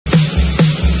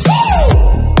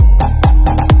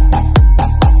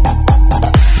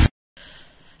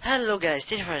Hello guys,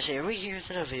 Danny here. We're here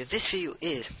with another video. This video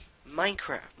is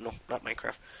Minecraft. No, not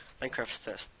Minecraft. Minecraft's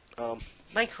this.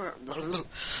 Minecraft.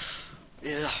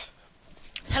 Yeah.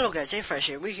 Hello guys, Danny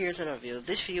here. We're here with another video.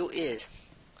 This video is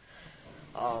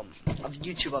a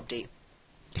YouTube update.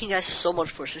 Thank you guys so much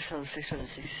for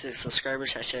 666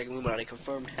 subscribers. Hashtag Illuminati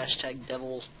confirmed. Hashtag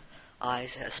Devil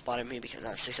Eyes has spotted me because I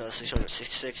have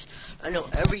 666. I know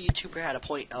every YouTuber had a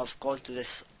point of going through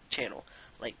this channel.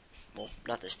 Like, well,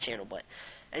 not this channel, but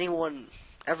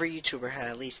every YouTuber had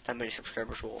at least that many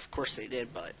subscribers. Well, of course they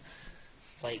did, but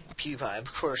like PewDiePie,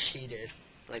 of course he did.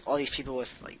 Like all these people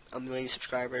with like 1 million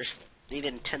subscribers,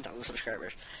 even 10,000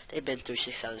 subscribers, they've been through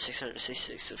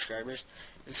 6,666 subscribers.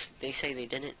 If they say they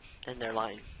didn't, then they're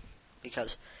lying,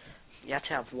 because you have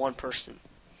to have one person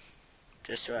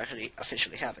just to actually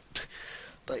officially have it.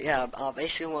 But yeah,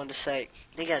 basically wanted to say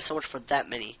thank you guys so much for that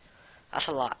many. That's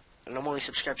a lot, and I'm only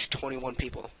subscribed to 21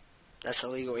 people. That's the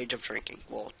legal age of drinking.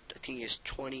 Well, I think it's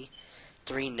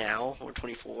 23 now, or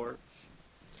 24.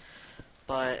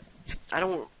 But I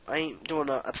ain't doing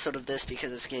an episode of this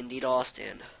because it's getting DDoSed,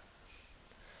 and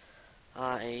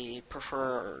I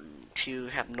prefer to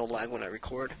have no lag when I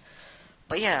record.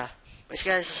 But yeah, if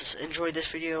you guys enjoyed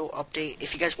this video update,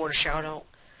 if you guys want a shout out,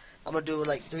 I'm gonna do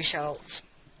like 3 shout outs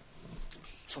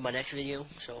for my next video.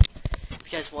 So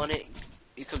if you guys want it,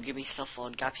 you could give me stuff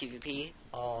on GotPvP,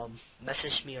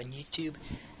 message me on YouTube,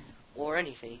 or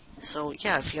anything. So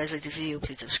yeah, if you guys like the video,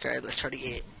 please subscribe. Let's try to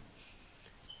get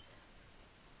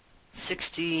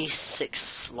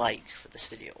 66 likes for this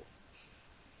video.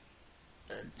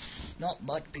 It's not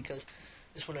much because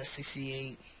this one has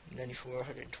 68, 94,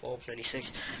 112,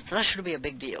 96. So that shouldn't be a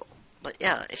big deal. But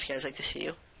yeah, if you guys like this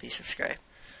video, please subscribe.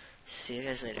 See you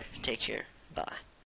guys later. Take care. Bye.